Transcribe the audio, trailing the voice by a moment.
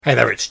Hey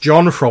there, it's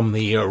John from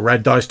the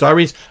Red Dice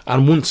Diaries,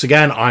 and once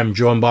again I'm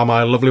joined by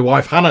my lovely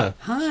wife Hannah.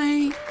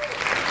 Hi.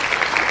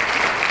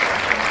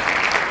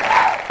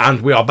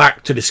 And we are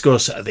back to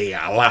discuss the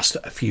last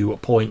few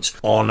points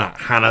on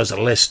Hannah's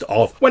list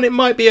of when it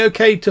might be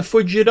okay to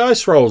fudge your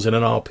dice rolls in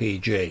an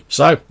RPG.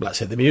 So, let's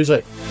hit the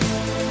music.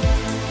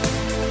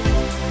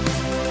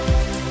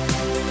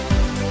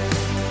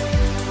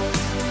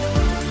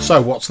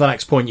 So, what's the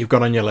next point you've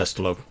got on your list,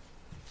 love?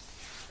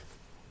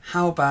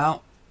 How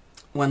about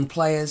when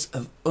players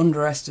have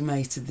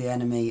underestimated the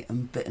enemy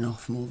and bitten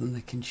off more than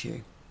they can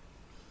chew?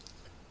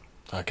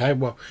 Okay,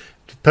 well,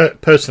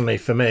 personally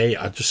for me,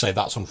 I'd just say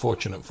that's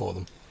unfortunate for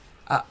them.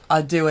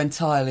 I do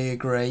entirely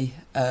agree.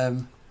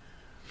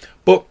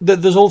 But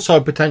there's also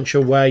a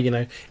potential where,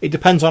 it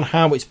depends on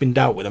how it's been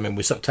dealt with. I mean,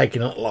 we're sort of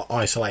taking a lot of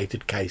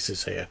isolated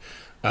cases here.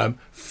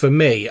 For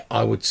me,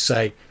 I would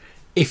say,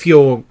 if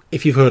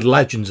you've heard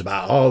legends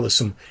about, there's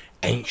some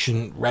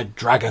ancient red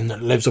dragon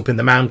that lives up in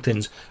the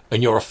mountains,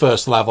 and you're a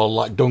first level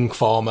like dung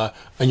farmer,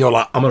 and you're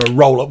like, I'm gonna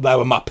roll up there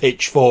with my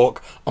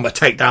pitchfork, I'm gonna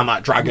take down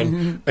that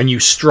dragon, and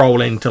you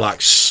stroll into like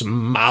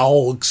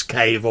Smaug's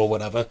cave or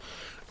whatever,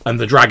 and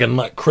the dragon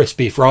like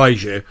crispy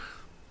fries you,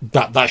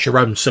 that's your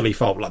own silly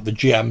fault. Like the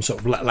GM sort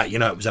of let you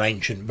know it was an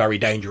ancient, very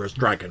dangerous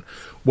dragon.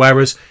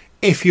 Whereas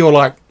if you're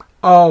like,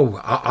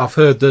 I've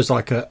heard there's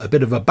like a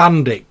bit of a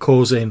bandit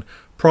causing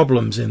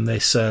problems in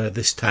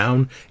this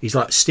town, he's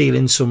like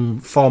stealing some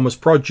farmer's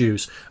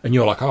produce, and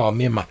you're like,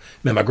 me and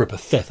my group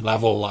of 5th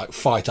level like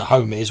fighter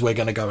homies, we're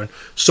going to go and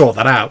sort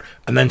that out,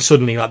 and then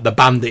suddenly like the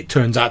bandit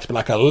turns out to be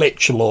like a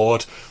lich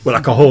lord with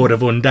like a horde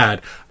of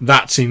undead.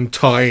 That's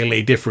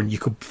entirely different. You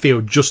could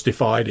feel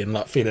justified in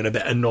like feeling a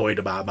bit annoyed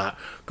about that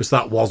because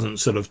that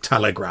wasn't sort of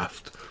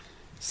telegraphed.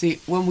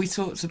 See, when we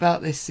talked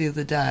about this the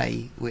other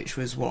day, which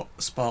was what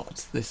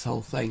sparked this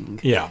whole thing,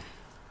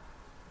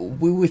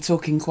 we were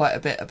talking quite a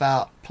bit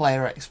about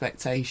player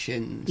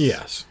expectations.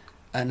 Yes.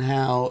 And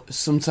how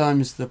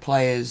sometimes the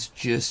players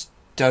just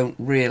don't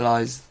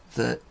realise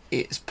that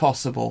it's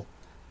possible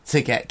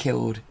to get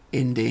killed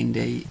in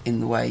D&D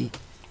in the way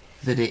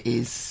that it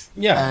is.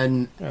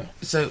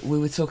 So we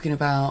were talking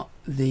about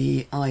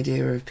the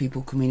idea of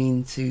people coming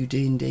into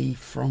D&D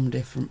from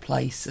different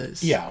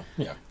places.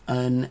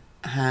 And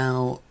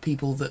how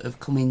people that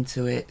have come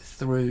into it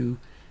through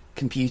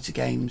computer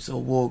games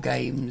or war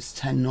games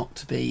tend not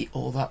to be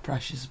all that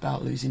precious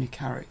about losing a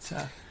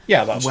character.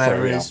 Yeah, that's true.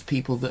 Whereas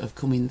people that have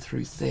come in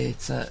through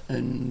theatre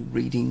and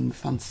reading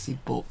fantasy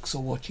books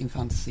or watching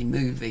fantasy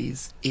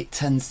movies, it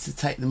tends to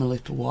take them a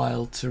little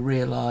while to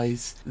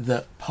realise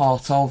that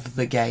part of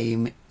the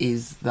game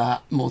is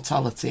that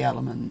mortality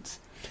element.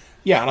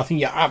 Yeah, and I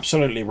think you're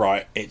absolutely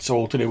right. It's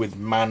all to do with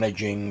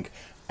managing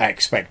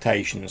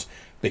expectations,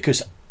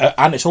 because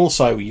and it's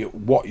also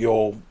what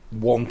you're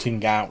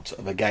wanting out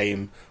of a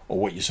game or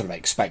what you're sort of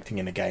expecting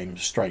in a game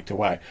straight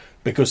away.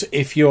 Because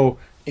if you're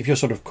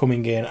sort of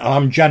coming in, and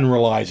I'm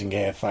generalising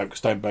here,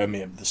 folks, don't burn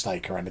me at the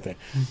stake or anything,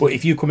 but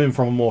if you come in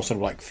from a more sort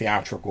of like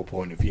theatrical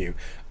point of view,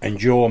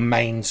 and your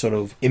main sort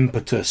of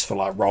impetus for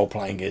like role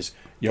playing is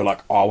you're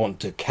like, I want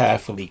to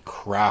carefully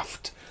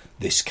craft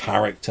this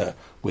character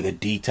with a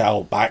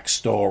detailed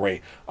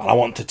backstory, and I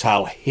want to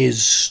tell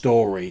his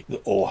story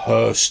or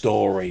her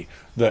story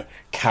that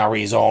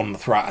carries on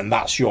throughout, and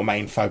that's your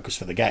main focus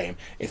for the game.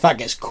 If that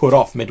gets cut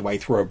off midway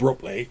through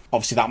abruptly,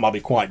 obviously that might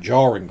be quite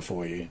jarring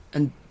for you.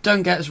 And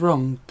don't get us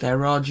wrong,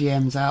 there are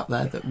GMs out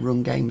there that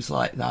run games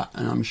like that,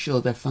 and I'm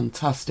sure they're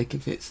fantastic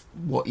if it's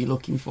what you're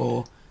looking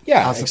for.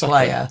 As a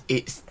player,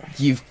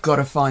 you've got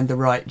to find the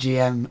right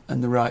GM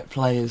and the right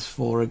players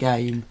for a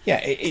game. Yeah,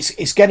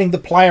 it's getting the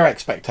player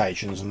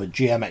expectations and the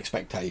GM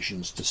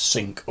expectations to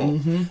sync up.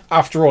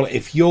 After all,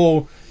 if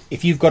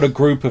you've got a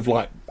group of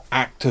like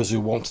actors who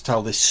want to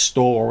tell this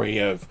story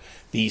of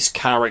these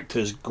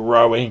characters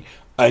growing,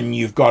 and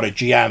you've got a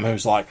GM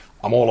who's like,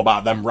 I'm all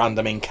about them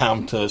random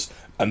encounters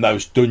and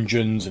those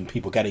dungeons and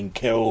people getting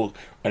killed,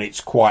 and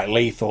it's quite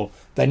lethal,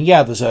 then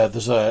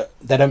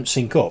they don't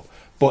sync up.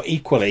 But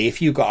equally,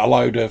 if you've got a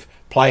load of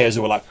players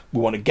who are like,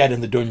 we want to get in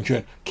the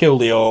dungeon, kill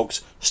the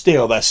orcs,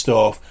 steal their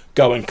stuff,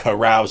 go and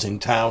carouse in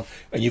town,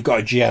 and you've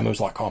got a GM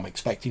who's like, I'm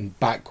expecting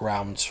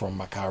backgrounds from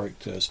my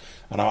characters,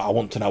 and I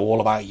want to know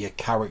all about your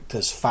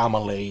character's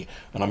family,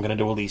 and I'm going to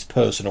do all these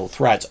personal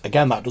threads.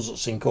 Again, that doesn't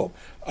sync up,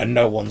 and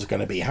no one's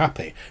going to be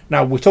happy.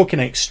 Now, we're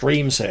talking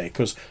extremes here,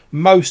 because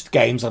most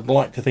games, I'd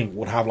like to think,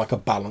 would have like a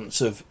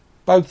balance of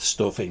both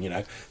stuff in,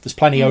 there's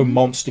plenty of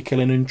monster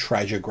killing and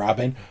treasure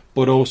grabbing,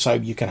 but also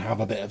you can have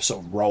a bit of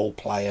sort of role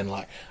play and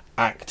like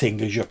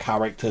acting as your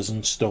characters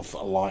and stuff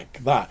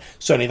like that.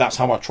 Certainly that's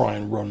how I try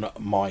and run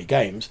my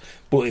games.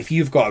 But if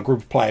you've got a group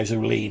of players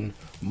who lean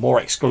more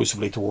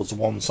exclusively towards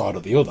one side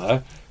or the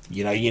other,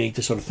 you need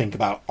to sort of think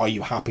about, are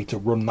you happy to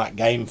run that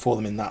game for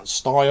them in that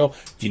style?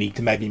 Do you need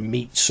to maybe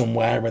meet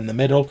somewhere in the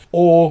middle?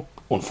 Or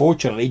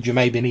unfortunately, you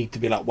maybe need to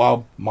be like,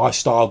 well, my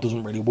style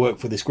doesn't really work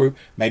for this group.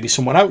 Maybe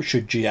someone else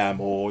should GM,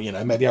 or,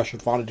 maybe I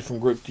should find a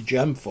different group to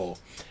GM for.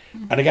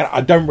 And again,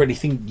 I don't really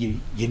think you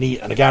need...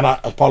 And again,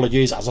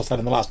 apologies, as I said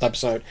in the last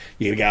episode,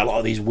 you're going to get a lot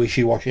of these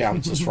wishy-washy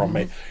answers from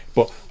me.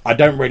 But I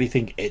don't really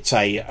think it's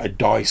a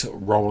dice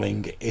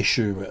rolling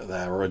issue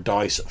there, or a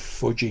dice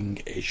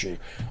fudging issue.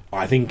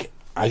 I think,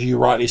 as you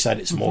rightly said,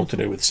 it's more to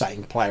do with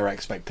setting player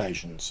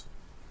expectations.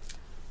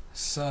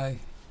 So,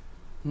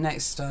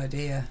 next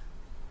idea.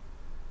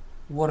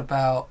 What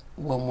about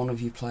when one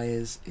of you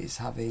players is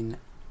having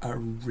a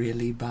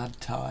really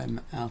bad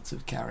time out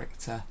of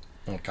character?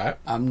 Okay.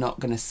 I'm not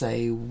going to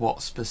say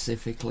what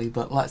specifically,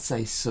 but let's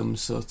say some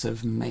sort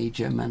of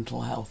major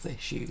mental health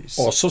issues.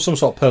 Or some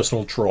sort of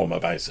personal trauma,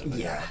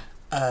 basically. Yeah.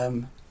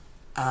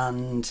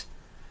 And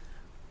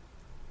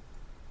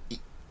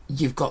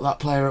you've got that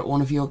player at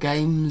one of your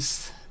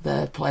games,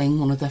 they're playing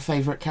one of their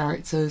favourite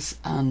characters,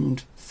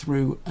 and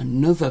through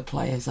another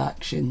player's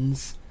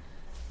actions,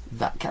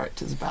 that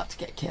character's about to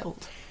get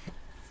killed.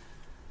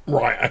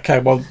 Right, okay,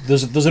 well,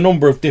 there's a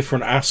number of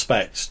different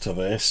aspects to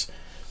this.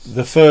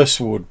 The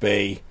first would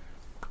be,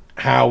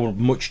 how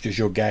much does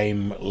your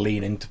game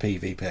lean into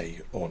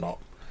PvP or not?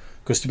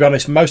 Because to be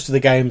honest, most of the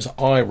games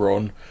I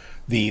run,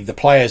 the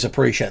players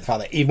appreciate the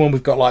fact that even when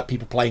we've got like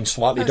people playing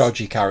slightly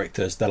dodgy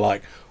characters, they're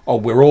like, oh,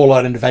 we're all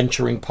an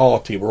adventuring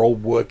party, we're all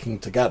working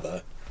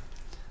together.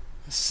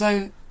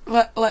 So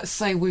let's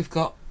say we've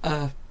got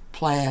a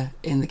player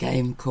in the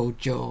game called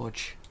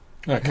George,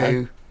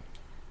 who,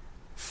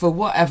 for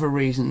whatever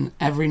reason,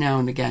 every now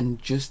and again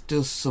just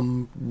does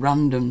some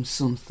random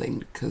something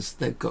because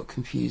they've got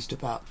confused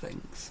about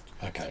things.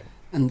 Okay.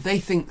 And they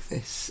think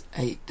this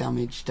 8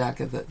 damage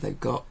dagger that they've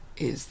got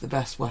is the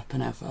best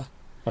weapon ever.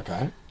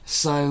 Okay.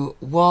 So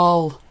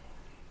while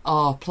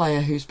our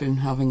player who's been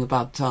having a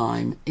bad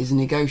time is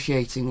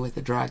negotiating with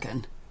the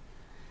dragon,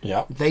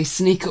 they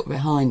sneak up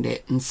behind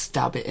it and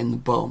stab it in the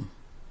bum.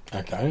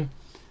 Okay.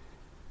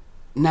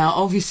 Now,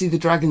 obviously, the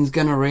dragon's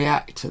going to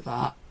react to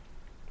that.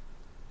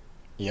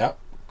 Yep.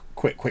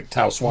 Quick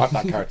tail swipe,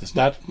 that character's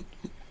dead.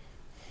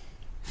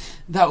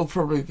 That will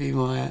probably be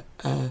my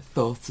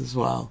thought as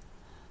well.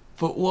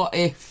 But what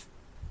if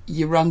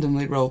you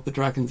randomly rolled the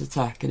dragon's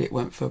attack and it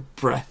went for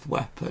breath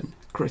weapon,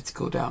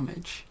 critical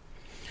damage?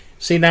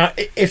 See, now,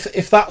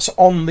 if that's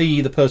on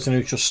the person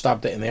who just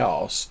stabbed it in the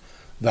arse,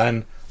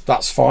 then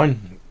that's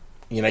fine.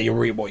 You know, you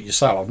read what you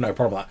sell, I've no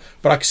problem with that.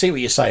 But I can see what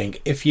you're saying.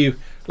 If you,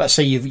 let's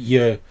say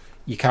your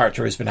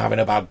character has been having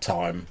a bad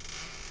time,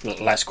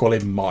 let's call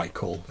him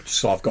Michael, just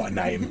so I've got a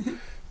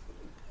name.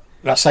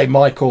 Let's say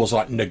Michael's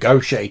like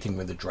negotiating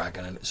with the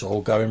dragon and it's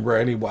all going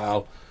really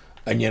well,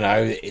 and you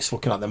know, it's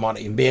looking like there might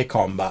not even be a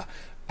combat,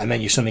 and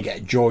then you suddenly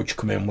get George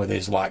come in with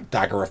his like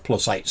dagger of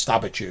 +8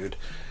 stabitude,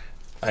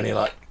 and he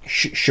like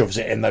shoves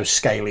it in those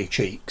scaly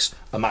cheeks,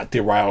 and that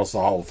derails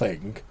the whole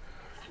thing.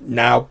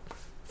 Now,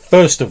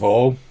 first of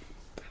all,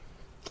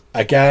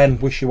 again,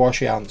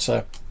 wishy-washy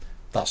answer,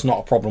 that's not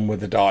a problem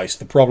with the dice.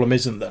 The problem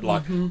isn't that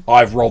like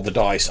I've rolled the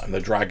dice and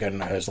the dragon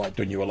has like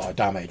done you a lot of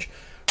damage.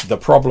 The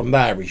problem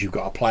there is you've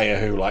got a player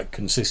who like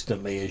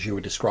consistently, as you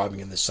were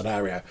describing in this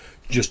scenario,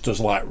 just does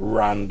like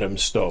random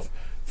stuff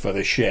for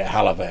the sheer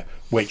hell of it,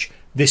 which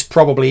this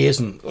probably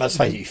isn't. Let's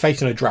face it, you're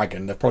facing a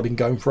dragon, they've probably been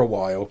going for a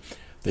while.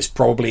 This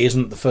probably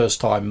isn't the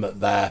first time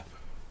that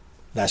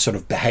their sort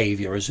of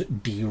behaviour has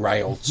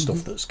derailed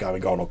stuff that's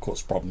going on or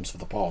caused problems for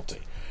the party.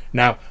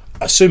 Now,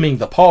 assuming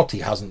the party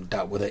hasn't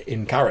dealt with it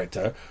in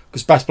character,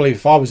 because best believe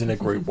if I was in a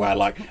group where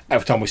like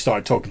every time we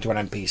started talking to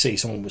an NPC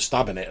someone was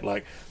stabbing it,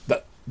 like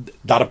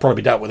that'd probably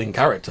be dealt with in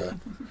character.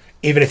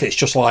 Even if it's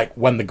just like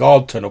when the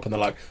guard turn up and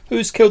they're like,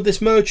 who's killed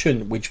this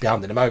merchant, we'd be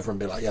handing him over and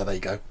be like, yeah, there you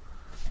go,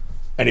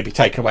 and he'd be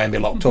taken away and be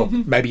locked up.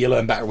 Maybe you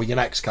learn better with your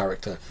next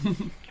character.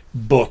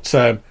 But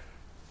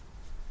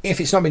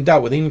if it's not been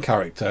dealt with in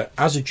character,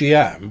 as a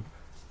GM,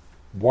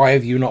 why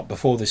have you not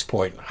before this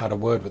point had a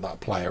word with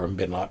that player and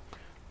been like,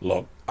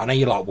 look, I know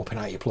you like whooping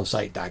out your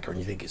 +8 dagger and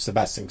you think it's the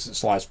best thing since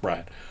sliced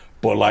bread,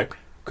 but like,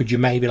 could you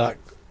maybe like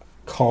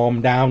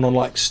calm down on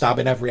like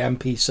stabbing every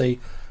NPC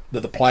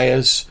that the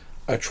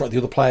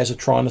other players are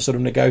trying to sort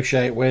of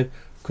negotiate with,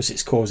 because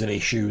it's causing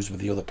issues with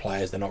the other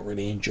players, they're not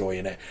really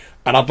enjoying it.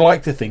 And I'd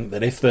like to think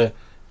that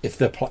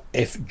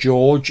if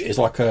George is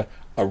like a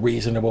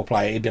reasonable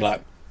player, he'd be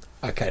like,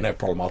 okay, no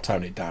problem, I'll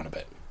tone it down a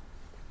bit.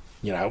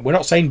 You know, we're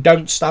not saying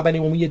don't stab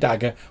anyone with your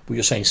dagger, we're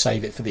just saying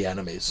save it for the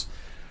enemies.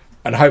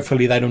 And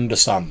hopefully they'd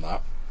understand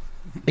that.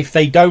 If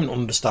they don't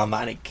understand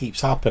that and it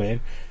keeps happening,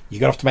 you're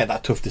going to have to make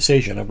that tough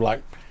decision of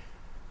like,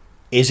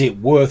 is it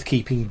worth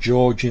keeping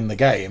George in the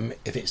game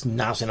if it's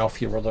nazzing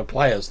off your other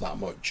players that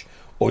much?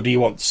 Or do you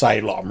want to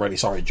say, look, I'm really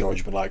sorry,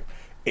 George, but like,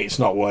 it's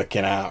not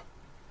working out.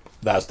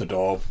 There's the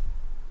door.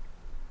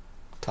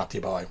 Tatty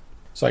bye.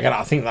 So again,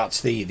 I think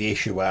that's the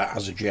issue where,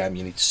 as a GM,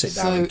 you need to sit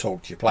down and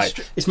talk to your players.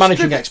 It's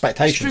managing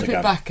expectations again. Strip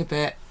it back a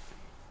bit.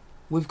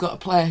 We've got a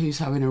player who's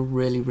having a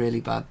really,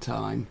 really bad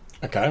time.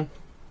 Okay.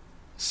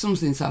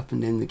 Something's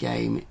happened in the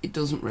game. It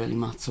doesn't really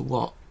matter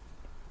what.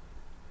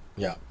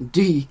 Yeah.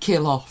 Do you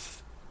kill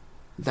off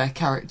their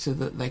character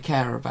that they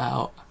care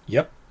about?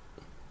 Yep.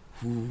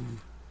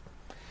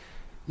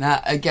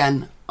 Now,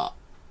 again,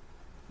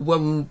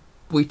 when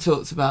we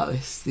talked about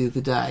this the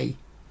other day,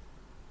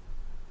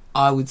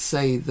 I would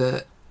say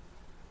that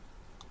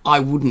I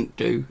wouldn't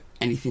do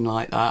anything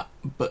like that,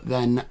 but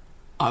then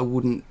I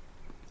wouldn't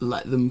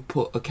let them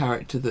put a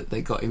character that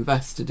they got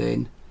invested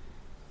in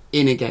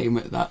a game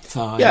at that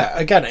time. Yeah,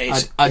 again,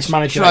 it's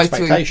managing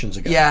expectations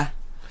again.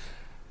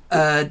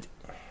 Yeah.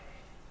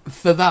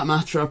 For that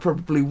matter, I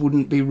probably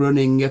wouldn't be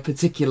running a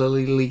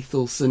particularly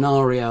lethal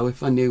scenario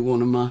if I knew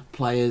one of my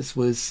players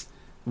was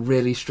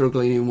really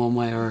struggling in one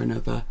way or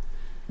another.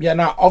 Yeah,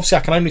 now, obviously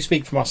I can only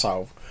speak for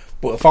myself,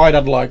 but if I'd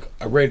had like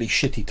a really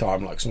shitty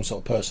time, like some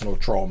sort of personal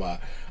trauma,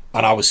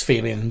 and I was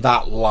feeling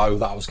that low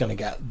that I was going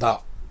to get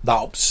that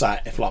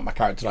upset if like my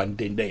character died in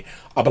D&D,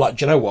 I'd be like,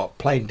 do you know what,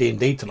 playing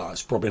D&D tonight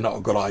is probably not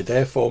a good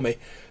idea for me.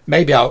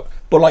 Maybe but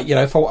like, you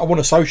know, if I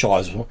want to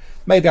socialise with them,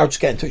 maybe I'll just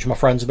get in touch with my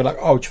friends and be like,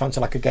 oh, do you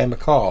fancy like a game of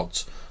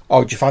cards?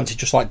 Oh, do you fancy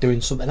just like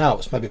doing something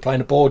else, maybe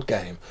playing a board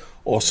game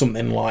or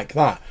something like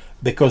that?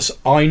 Because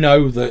I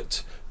know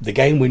that the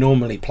game we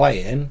normally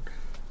play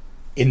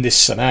in this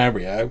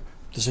scenario,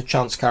 there's a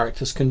chance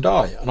characters can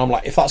die, and I'm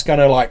like, if that's going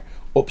to like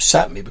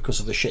upset me because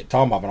of the shit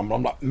time I'm having,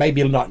 I'm like,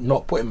 maybe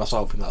not putting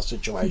myself in that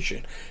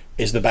situation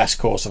is the best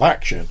course of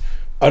action.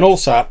 And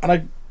also,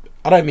 and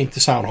I don't mean to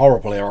sound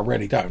horrible here, I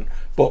really don't,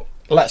 but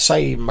let's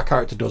say my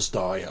character does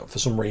die for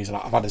some reason.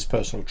 I've had this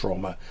personal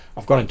trauma,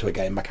 I've gone into a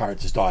game, my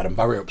character's died, I'm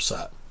very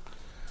upset.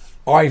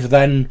 I've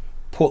then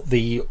put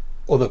the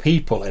other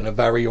people in a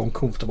very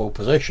uncomfortable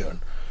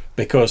position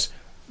because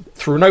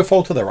through no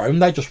fault of their own,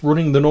 they're just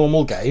running the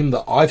normal game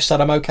that I've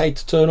said I'm okay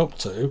to turn up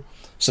to.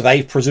 So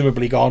they've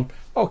presumably gone,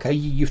 okay,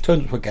 you've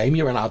turned up to a game,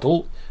 you're an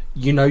adult,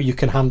 you know you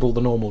can handle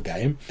the normal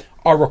game.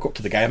 I rock up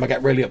to the game, I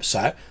get really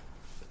upset.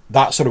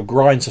 That sort of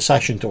grinds the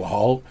session to a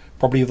halt.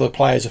 Probably the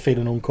players are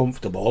feeling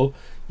uncomfortable.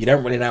 You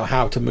don't really know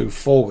how to move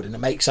forward, and it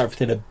makes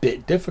everything a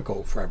bit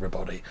difficult for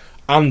everybody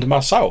and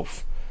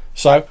myself.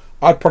 So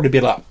I'd probably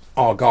be like,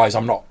 oh guys,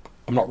 I'm not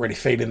really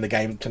feeling the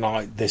game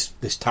tonight.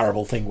 This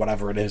terrible thing,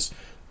 whatever it is,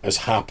 has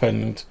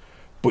happened.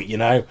 But you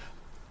know,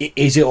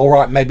 is it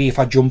alright maybe if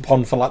I jump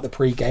on for like the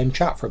pre-game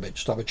chat for a bit,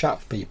 just have a chat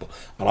for people,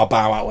 and I'll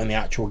bow out when the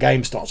actual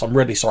game starts? I'm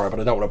really sorry, but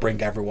I don't want to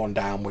bring everyone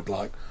down with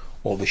like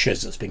all the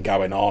shiz that's been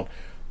going on.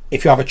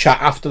 If you have a chat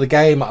after the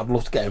game, I'd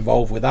love to get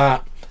involved with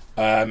that.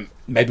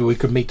 Maybe we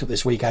could meet up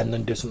this weekend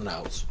and do something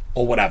else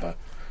or whatever.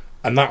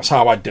 And that's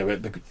how I do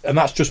it, and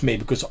that's just me,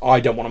 because I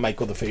don't want to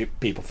make other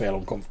people feel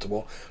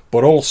uncomfortable,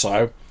 but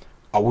also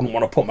I wouldn't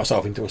want to put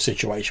myself into a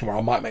situation where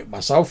I might make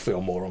myself feel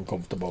more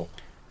uncomfortable.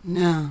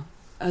 Now,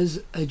 as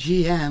a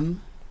GM,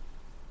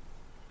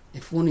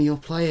 if one of your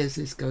players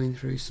is going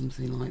through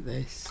something like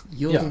this,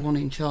 you're the one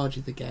in charge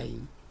of the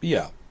game.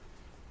 Yeah.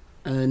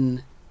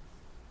 And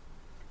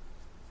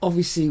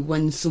obviously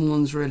when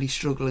someone's really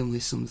struggling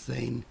with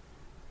something,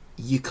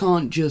 you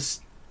can't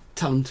just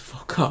tell them to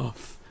fuck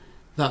off.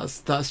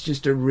 That's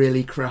just a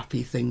really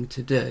crappy thing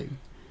to do.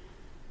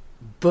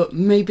 But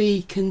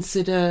maybe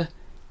consider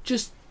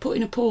just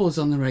putting a pause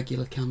on the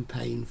regular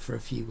campaign for a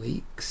few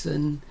weeks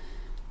and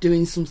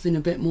doing something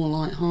a bit more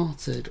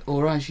light-hearted,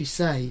 or as you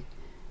say,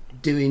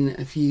 doing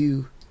a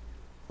few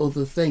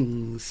other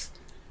things.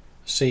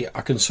 See,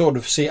 I can sort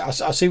of see, I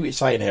see what you're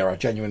saying here, I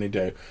genuinely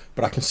do,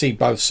 but I can see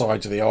both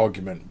sides of the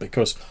argument,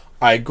 because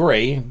I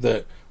agree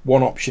that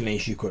one option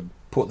is you could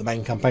put the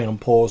main campaign on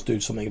pause, do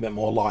something a bit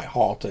more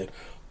light-hearted,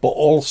 but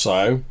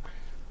also,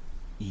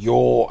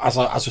 as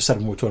I said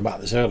when we were talking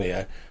about this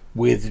earlier,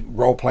 with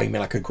role-playing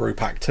being like a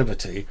group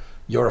activity,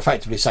 you're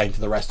effectively saying to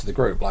the rest of the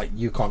group, like,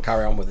 you can't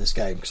carry on with this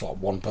game because like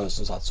one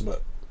person's had something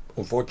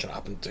unfortunate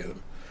happen to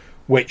them.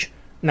 Which,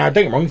 now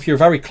don't get me wrong, if you're a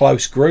very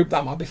close group,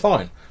 that might be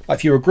fine. Like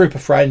if you're a group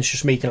of friends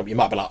just meeting up, you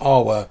might be like,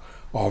 oh,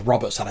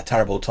 Robert's had a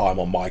terrible time,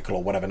 or Michael,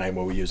 or whatever name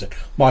we were using.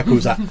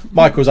 Michael's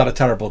had a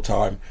terrible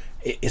time.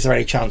 Is there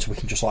any chance we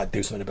can just like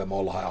do something a bit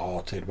more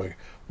light-hearted? We're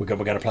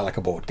going to play like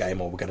a board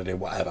game, or we're going to do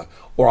whatever.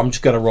 Or I'm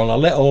just going to run a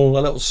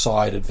little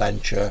side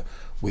adventure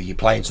where you're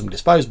playing some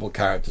disposable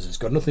characters. It's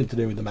got nothing to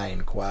do with the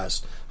main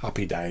quest.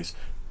 Happy days.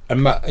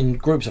 And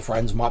groups of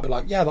friends might be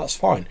like, yeah, that's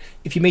fine.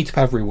 If you meet up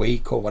every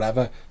week or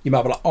whatever, you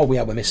might be like, oh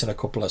yeah, we're missing a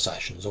couple of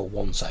sessions or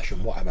one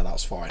session, whatever,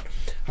 that's fine.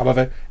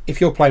 However, if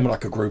you're playing with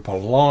like a group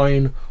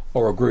online,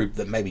 or a group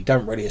that maybe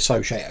don't really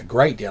associate a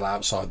great deal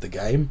outside the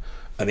game,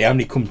 and they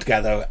only come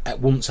together at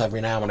once every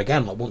now and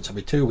again, like once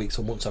every 2 weeks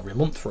or once every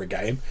month for a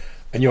game,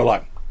 and you're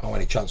like, oh,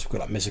 any chance we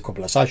could like miss a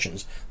couple of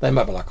sessions, they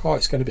might be like, oh,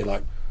 it's going to be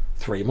like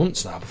 3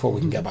 months now before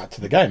we can get back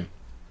to the game.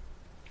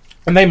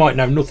 And they might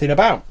know nothing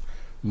about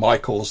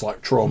Michael's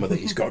like trauma that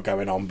he's got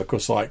going on,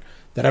 because like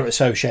they don't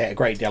associate a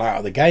great deal out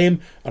of the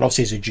game, and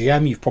obviously as a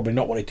GM you've probably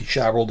not wanted to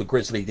share all the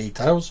grisly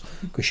details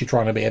because you're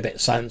trying to be a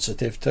bit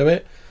sensitive to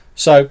it.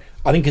 So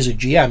I think as a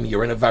GM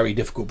you're in a very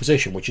difficult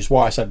position, which is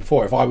why I said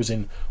before, if I was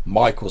in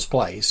Michael's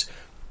place,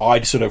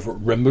 I'd sort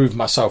of remove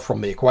myself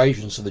from the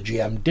equation so the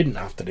GM didn't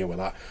have to deal with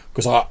that,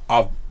 because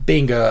I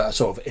being a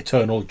sort of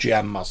eternal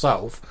GM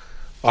myself,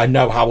 I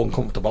know how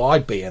uncomfortable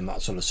I'd be in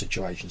that sort of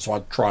situation, so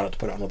I'd try not to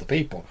put it on other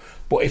people.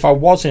 But if I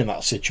was in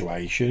that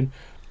situation,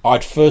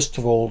 I'd first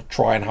of all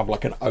try and have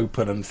like an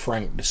open and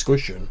frank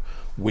discussion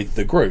with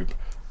the group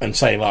and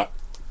say like,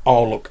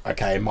 oh, look,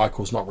 okay,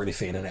 Michael's not really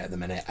feeling it at the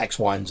minute. X,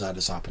 Y, and Z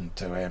has happened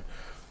to him.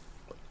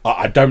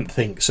 I don't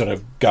think sort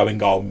of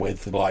going on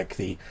with like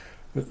the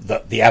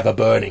ever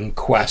burning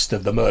quest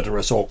of the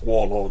murderous orc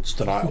warlords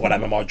tonight,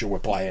 whatever module we're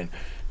playing,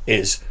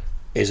 is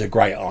a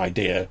great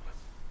idea.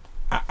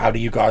 How do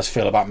you guys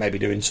feel about maybe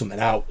doing something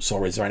else,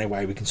 or is there any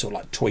way we can sort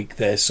of like tweak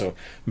this, or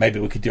maybe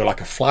we could do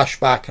like a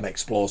flashback and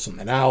explore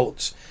something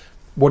else?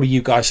 What are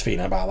you guys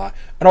feeling about that?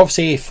 And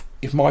obviously,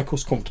 if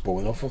Michael's comfortable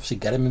enough, obviously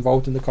get him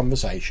involved in the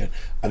conversation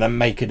and then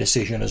make a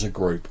decision as a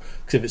group.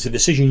 Because if it's a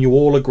decision you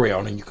all agree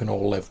on and you can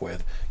all live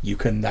with, you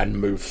can then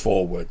move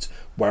forward.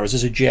 Whereas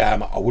as a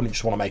GM, I wouldn't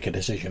just want to make a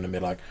decision and be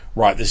like,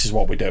 right, this is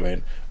what we're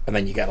doing, and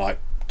then you get like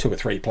 2 or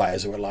 3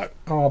 players who are like,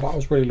 oh, but I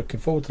was really looking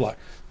forward to like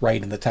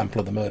raiding the Temple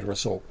of the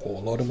Murderous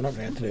Warlord, and we're not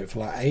going to do it for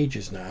like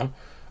ages now.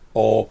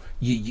 Or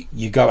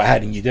you go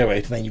ahead and you do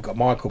it, and then you've got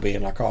Michael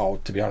being like,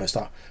 oh, to be honest,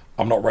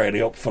 I'm not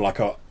really up for like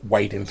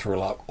wading through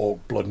like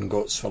orc blood and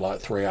guts for like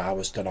 3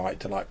 hours tonight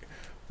to like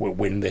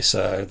win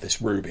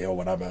this ruby or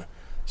whatever.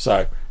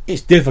 So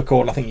it's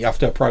difficult. I think you have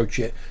to approach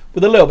it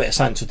with a little bit of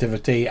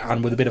sensitivity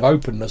and with a bit of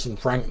openness and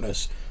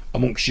frankness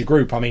amongst your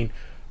group. I mean,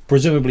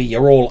 presumably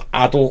you're all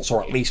adults,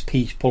 or at least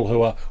people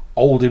who are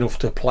old enough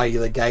to play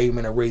the game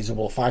in a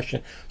reasonable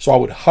fashion. So I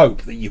would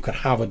hope that you could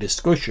have a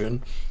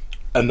discussion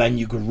and then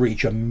you could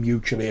reach a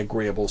mutually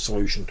agreeable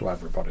solution to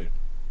everybody.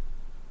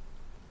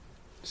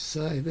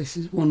 So this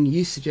is one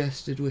you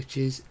suggested, which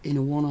is in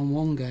a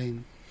one-on-one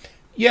game.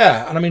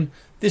 Yeah, and I mean,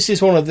 this is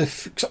one of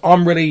the...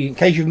 I'm really... In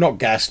case you've not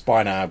guessed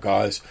by now,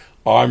 guys,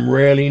 I'm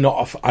really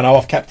not... I know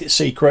I've kept it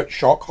secret,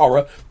 shock,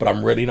 horror, but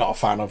I'm really not a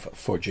fan of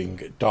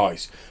fudging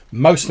dice.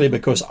 Mostly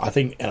because I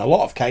think in a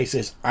lot of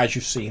cases, as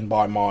you've seen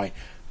by my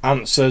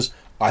answers,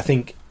 I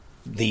think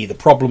the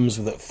problems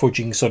that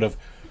fudging sort of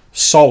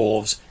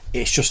solves,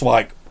 it's just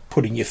like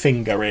putting your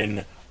finger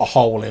in a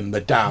hole in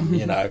the dam,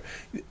 you know.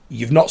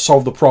 You've not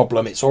solved the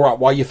problem. It's all right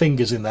while your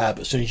finger's in there,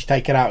 but as soon as you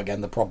take it out again,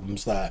 the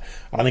problem's there.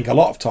 And I think a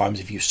lot of times,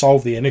 if you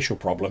solve the initial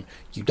problem,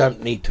 you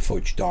don't need to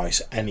fudge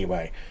dice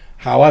anyway.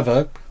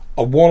 However,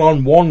 a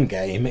one-on-one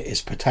game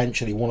is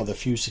potentially one of the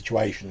few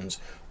situations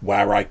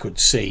where I could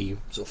see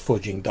sort of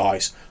fudging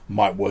dice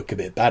might work a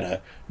bit better.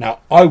 Now,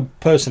 I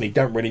personally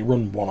don't really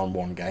run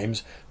one-on-one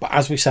games, but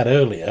as we said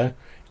earlier,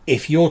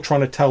 if you're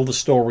trying to tell the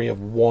story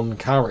of one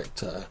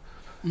character,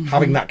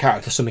 having that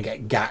character suddenly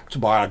get gacked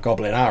by a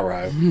goblin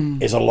arrow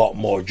is a lot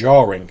more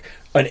jarring.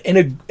 And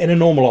in a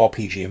normal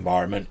RPG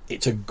environment,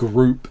 it's a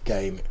group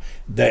game.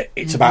 That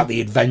it's about the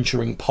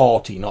adventuring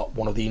party, not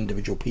one of the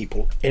individual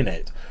people in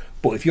it.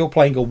 But if you're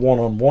playing a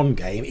one-on-one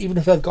game, even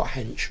if they've got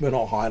henchmen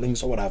or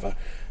hirelings or whatever,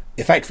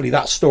 effectively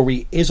that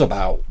story is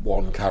about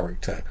one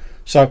character.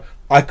 So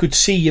I could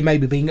see you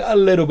maybe being a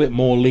little bit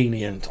more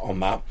lenient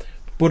on that.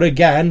 But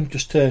again,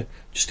 just to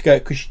go,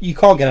 because you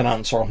can't get an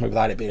answer on me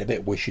without it being a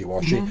bit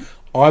wishy-washy.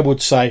 I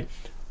would say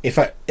if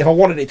I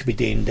wanted it to be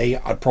D&D,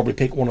 I'd probably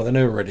pick one of the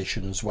newer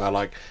editions where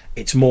like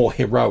it's more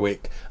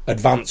heroic,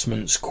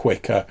 advancements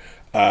quicker,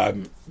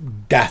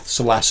 death's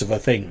less of a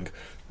thing.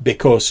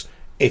 Because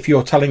if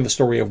you're telling the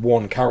story of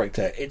one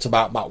character, it's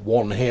about that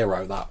one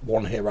hero, that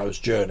one hero's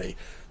journey.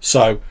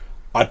 So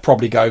I'd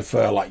probably go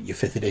for like your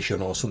 5th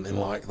edition or something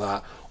like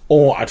that.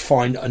 Or I'd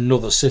find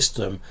another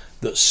system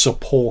that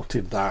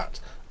supported that,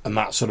 and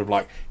that sort of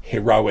like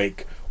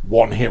heroic,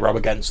 one hero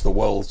against the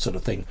world sort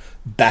of thing,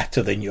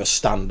 better than your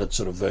standard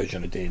sort of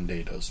version of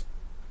D&D does.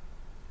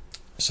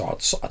 So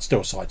I'd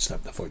still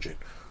sidestep the fudging.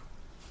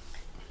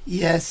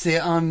 Yeah, see,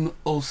 I'm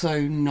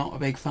also not a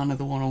big fan of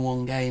the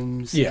one-on-one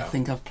games. Yeah. I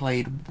think I've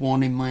played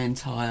one in my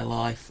entire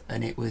life,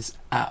 and it was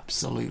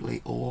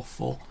absolutely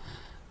awful.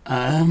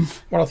 Well,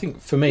 I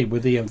think for me,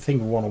 with the thing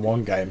with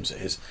one-on-one games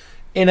is,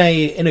 in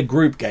a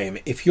group game,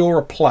 if you're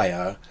a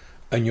player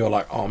and you're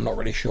like, oh, I'm not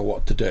really sure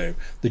what to do,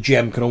 the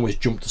GM can always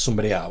jump to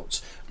somebody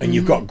else, and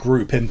you've got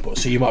group input,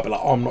 so you might be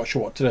like, oh, I'm not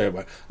sure what to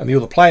do, and the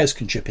other players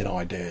can chip in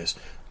ideas.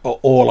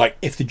 Or like,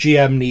 if the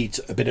GM needs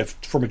a bit of,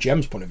 from a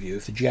GM's point of view,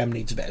 if the GM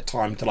needs a bit of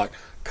time to like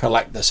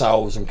collect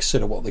themselves and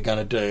consider what they're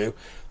going to do,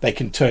 they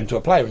can turn to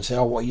a player and say,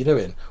 oh, what are you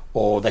doing?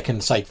 Or they can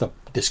say,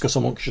 discuss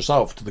amongst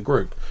yourself to the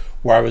group.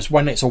 Whereas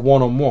when it's a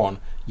one-on-one,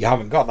 you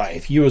haven't got that.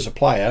 If you as a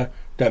player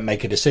don't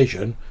make a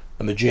decision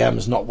and the GM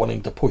is not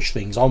willing to push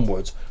things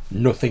onwards,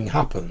 nothing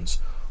happens.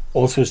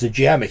 Also, as the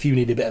GM, if you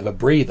need a bit of a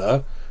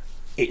breather,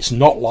 it's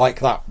not like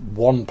that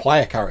one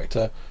player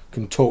character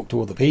can talk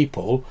to other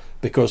people,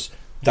 because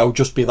they'll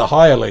just be the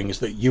hirelings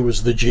that you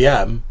as the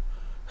GM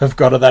have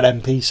got of that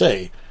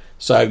NPC.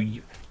 So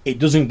it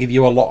doesn't give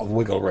you a lot of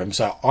wiggle room.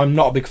 So I'm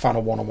not a big fan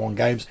of one-on-one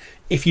games.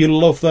 If you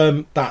love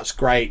them, that's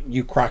great.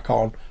 You crack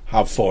on,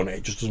 have fun.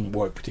 It just doesn't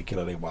work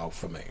particularly well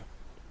for me.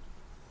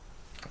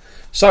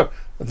 So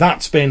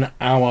that's been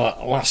our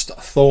last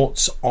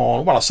thoughts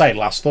on... Well, I say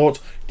last thoughts.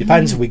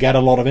 Depends if we get a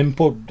lot of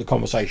input. The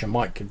conversation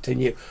might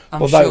continue.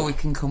 I'm sure we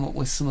can come up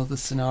with some other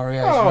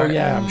scenarios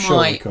where I'm it sure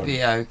we might could.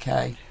 be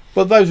okay.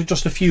 But those are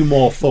just a few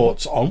more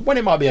thoughts on when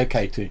it might be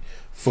okay to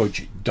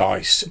fudge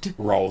dice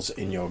rolls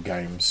in your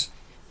games.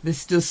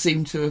 This does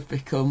seem to have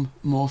become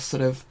more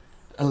sort of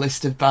a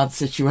list of bad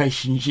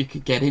situations you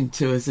could get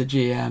into as a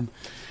GM.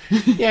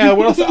 Yeah,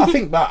 well, I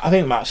think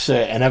that's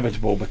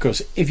inevitable,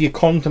 because if you're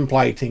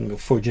contemplating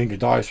fudging a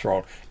dice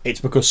roll, it's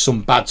because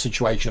some bad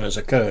situation has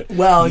occurred.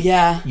 Well,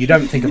 yeah. You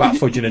don't think about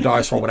fudging a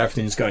dice roll when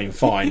everything's going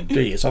fine,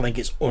 do you? So I think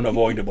it's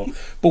unavoidable.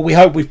 But we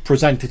hope we've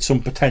presented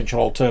some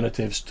potential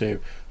alternatives to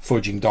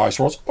fudging dice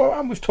rolls.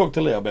 And we've talked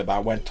a little bit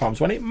about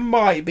times when it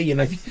might be,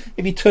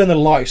 if you turn the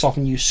lights off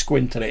and you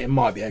squint at it, it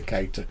might be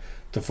okay to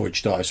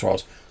fudge dice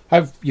rolls.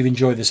 Hope you've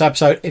enjoyed this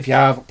episode. If you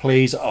have,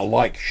 please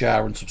like,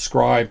 share and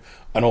subscribe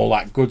and all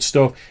that good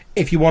stuff.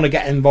 If you want to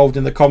get involved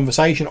in the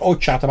conversation or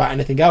chat about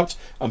anything else,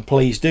 and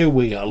please do,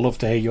 we love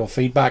to hear your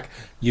feedback,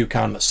 you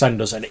can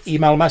send us an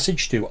email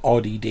message to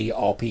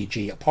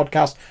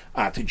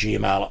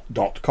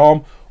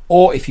rddrpgpodcast@gmail.com,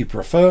 or if you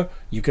prefer,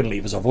 you can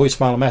leave us a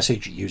voicemail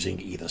message using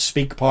either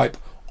SpeakPipe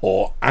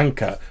or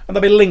Anchor, and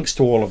there'll be links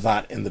to all of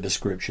that in the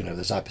description of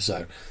this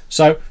episode.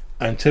 So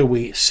until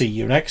we see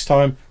you next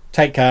time,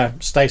 take care,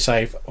 stay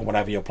safe, and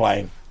whatever you're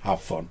playing, have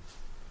fun.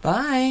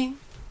 Bye.